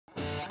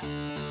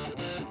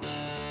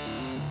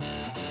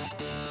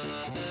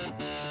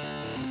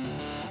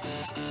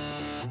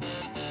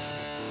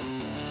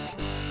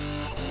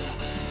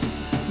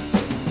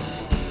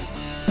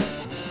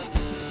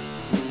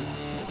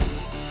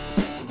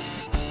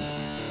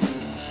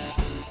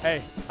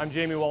Hey, I'm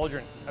Jamie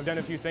Waldron. I've done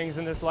a few things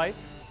in this life: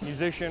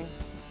 musician,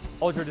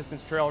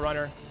 ultra-distance trail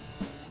runner,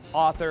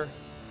 author,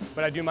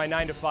 but I do my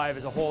 9 to 5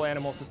 as a whole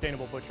animal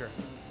sustainable butcher.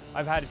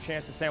 I've had a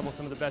chance to sample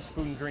some of the best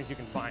food and drink you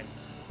can find.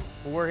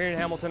 Well, we're here in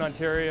Hamilton,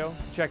 Ontario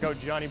to check out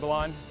Jonny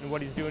and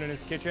what he's doing in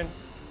his kitchen.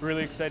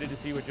 Really excited to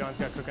see what John's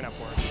got cooking up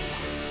for us.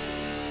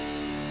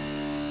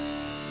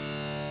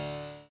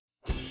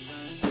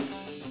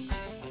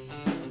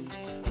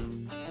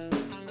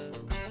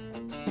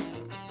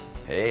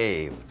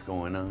 Hey, what's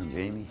going on,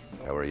 Jamie?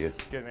 How are you?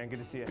 Good, man. Good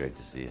to see you. Great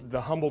to see you.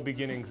 The humble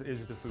beginnings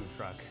is the food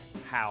truck.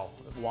 How?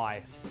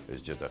 Why?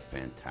 It's just a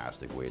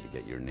fantastic way to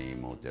get your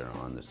name out there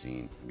on the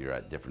scene. You're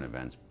at different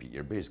events.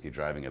 You're basically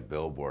driving a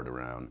billboard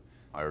around.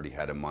 I already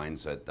had a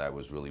mindset that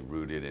was really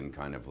rooted in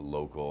kind of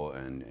local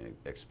and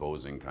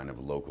exposing kind of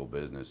local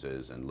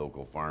businesses and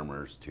local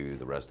farmers to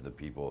the rest of the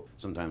people.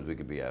 Sometimes we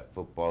could be at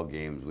football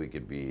games, we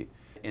could be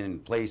in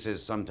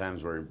places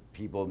sometimes where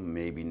people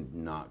maybe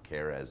not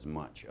care as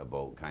much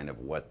about kind of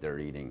what they're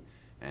eating,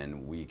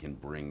 and we can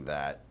bring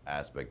that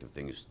aspect of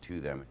things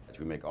to them.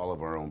 We make all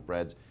of our own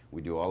breads,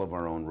 we do all of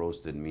our own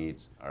roasted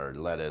meats, our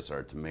lettuce,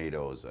 our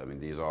tomatoes. I mean,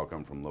 these all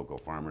come from local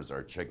farmers.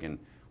 Our chicken,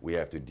 we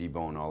have to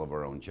debone all of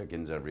our own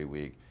chickens every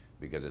week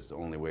because it's the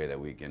only way that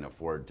we can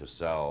afford to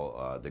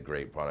sell the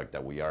great product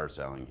that we are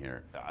selling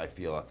here. I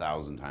feel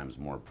 1,000 times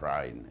more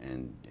pride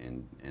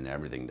in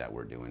everything that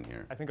we're doing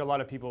here. I think a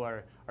lot of people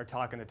are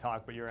talking the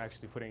talk, but you're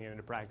actually putting it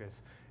into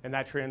practice. And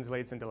that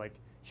translates into like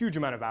huge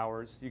amount of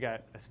hours. You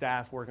got a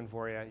staff working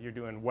for you, you're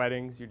doing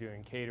weddings, you're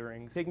doing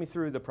catering. Take me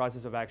through the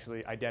process of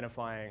actually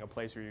identifying a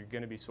place where you're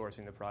gonna be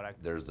sourcing the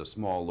product. There's the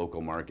small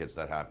local markets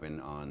that happen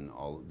on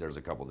there's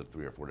a couple of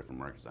 3 or 4 different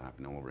markets that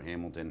happen all over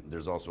Hamilton.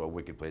 There's also a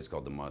wicked place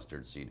called the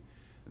Mustard Seed.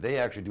 They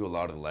actually do a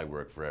lot of the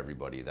legwork for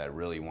everybody that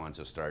really wants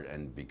to start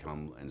and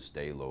become and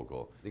stay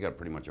local. They got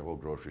pretty much a whole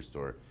grocery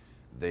store.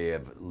 They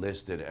have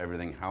listed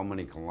everything, how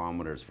many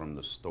kilometers from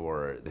the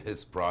store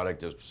this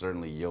product has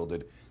certainly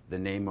yielded, the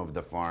name of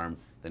the farm,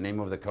 the name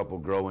of the couple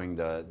growing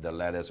the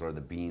lettuce or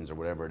the beans or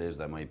whatever it is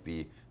that might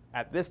be.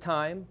 At this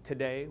time,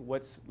 today,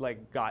 what's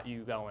like got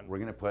you going? We're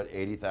gonna put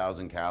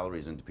 80,000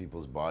 calories into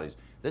people's bodies.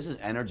 This is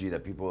energy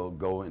that people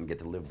go and get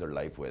to live their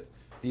life with.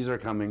 These are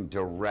coming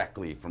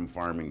directly from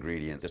farm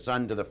ingredients. The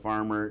sun to the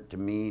farmer, to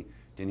me,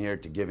 to here,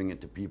 to giving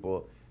it to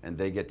people, and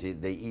they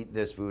eat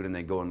this food and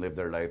they go and live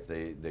their life.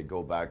 They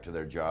go back to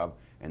their job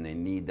and they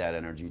need that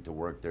energy to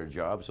work their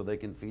job so they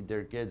can feed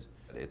their kids.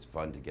 It's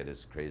fun to get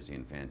as crazy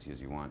and fancy as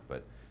you want,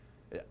 but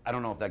I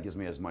don't know if that gives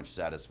me as much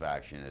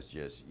satisfaction as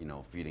just, you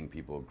know, feeding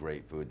people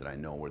great food that I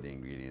know where the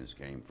ingredients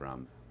came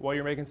from. Well,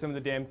 you're making some of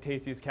the damn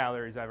tastiest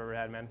calories I've ever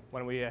had, man. Why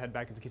don't we head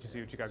back into the kitchen and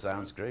see what you got?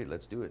 Sounds great,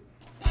 let's do it.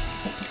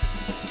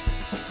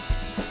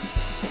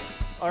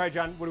 All right,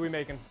 John, what are we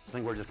making? I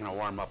think we're just gonna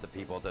warm up the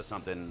people to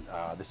something.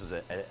 This is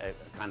a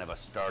kind of a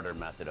starter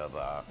method of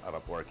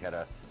a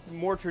porchetta.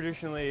 More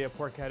traditionally, a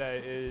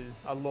porchetta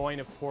is a loin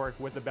of pork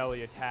with the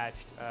belly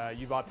attached.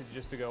 You've opted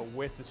just to go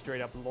with the straight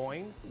up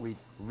loin. We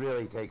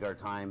really take our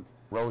time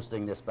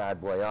roasting this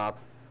bad boy off.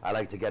 I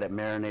like to get it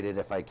marinated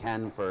if I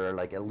can for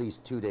like at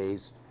least 2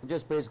 days. I'm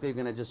just basically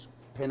gonna just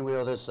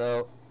pinwheel this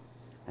out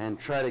and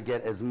try to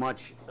get as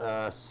much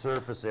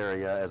surface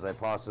area as I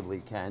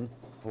possibly can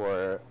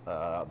for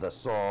the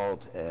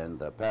salt and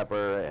the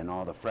pepper and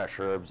all the fresh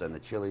herbs and the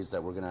chilies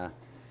that we're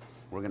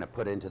gonna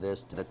put into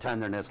this. The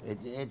tenderness,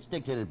 it's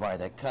dictated by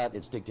the cut,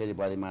 it's dictated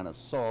by the amount of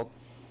salt,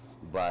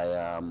 by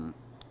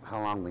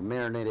how long we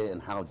marinate it,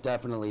 and how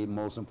definitely,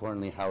 most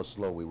importantly, how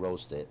slow we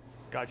roast it.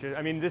 Gotcha.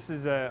 I mean, this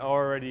is a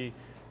already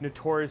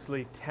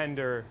notoriously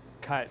tender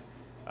cut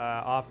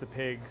off the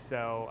pig,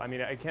 so I mean,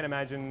 I can't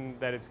imagine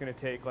that it's going to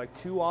take like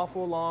too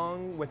awful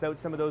long without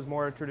some of those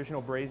more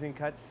traditional braising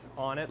cuts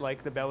on it,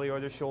 like the belly or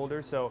the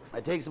shoulder. So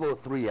it takes about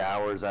 3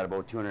 hours at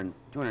about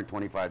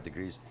 225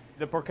 degrees.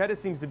 The porchetta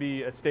seems to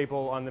be a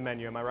staple on the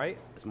menu. Am I right?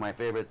 It's my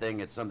favorite thing.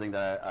 It's something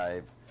that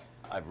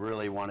I've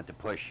really wanted to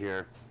push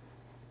here.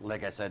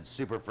 Like I said,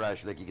 super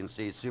fresh. Like you can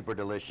see, super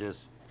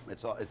delicious.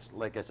 It's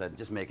like I said,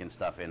 just making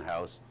stuff in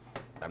house.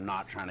 I'm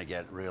not trying to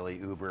get really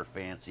uber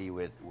fancy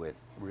with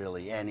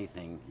really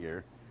anything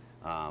here.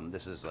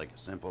 This is like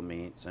simple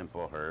meat,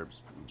 simple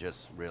herbs,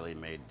 just really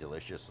made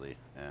deliciously.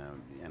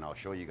 And I'll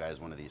show you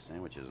guys one of these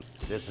sandwiches.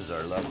 This is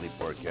our lovely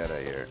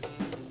porchetta here.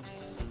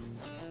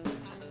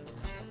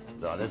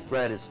 So this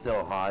bread is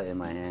still hot in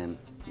my hand.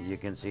 You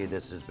can see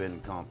this has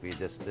been comfy.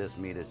 This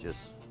meat is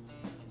just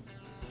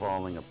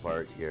falling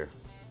apart here.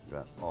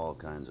 Got all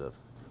kinds of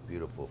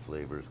beautiful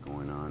flavors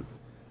going on.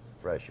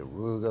 Fresh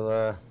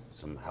arugula,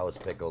 some house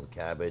pickled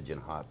cabbage and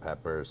hot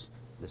peppers.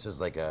 This is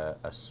like a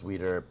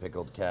sweeter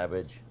pickled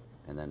cabbage,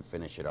 and then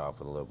finish it off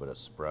with a little bit of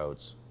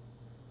sprouts,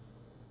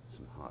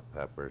 some hot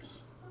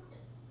peppers.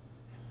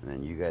 And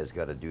then you guys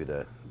got to do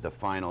the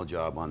final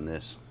job on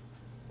this.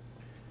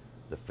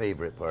 The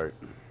favorite part,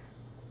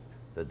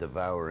 the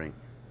devouring.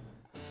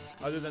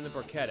 Other than the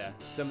porchetta,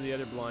 some of the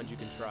other blondes you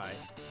can try: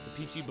 the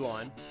peachy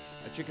blonde,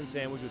 a chicken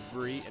sandwich with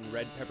brie and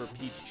red pepper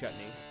peach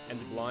chutney, and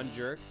the blonde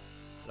jerk,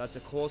 That's a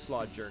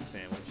coleslaw jerk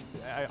sandwich.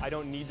 I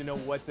don't need to know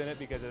what's in it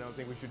because I don't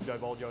think we should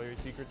divulge all your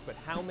secrets, but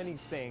how many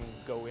things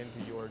go into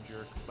your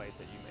jerk spice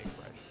that you make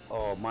fresh?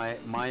 Oh,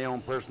 my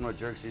own personal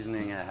jerk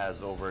seasoning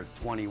has over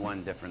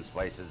 21 different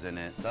spices in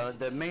it.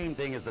 The main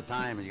thing is the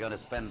time. You got to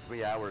spend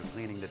 3 hours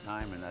cleaning the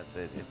thyme, and that's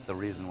it. It's the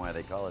reason why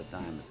they call it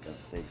thyme, is because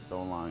it takes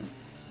so long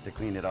to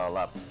clean it all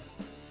up.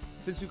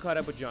 Since you caught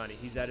up with Jonny,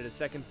 he's added a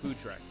second food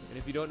truck, and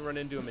if you don't run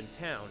into him in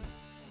town,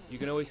 you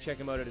can always check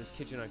him out at his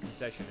kitchen on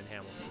Concession in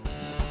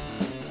Hamilton.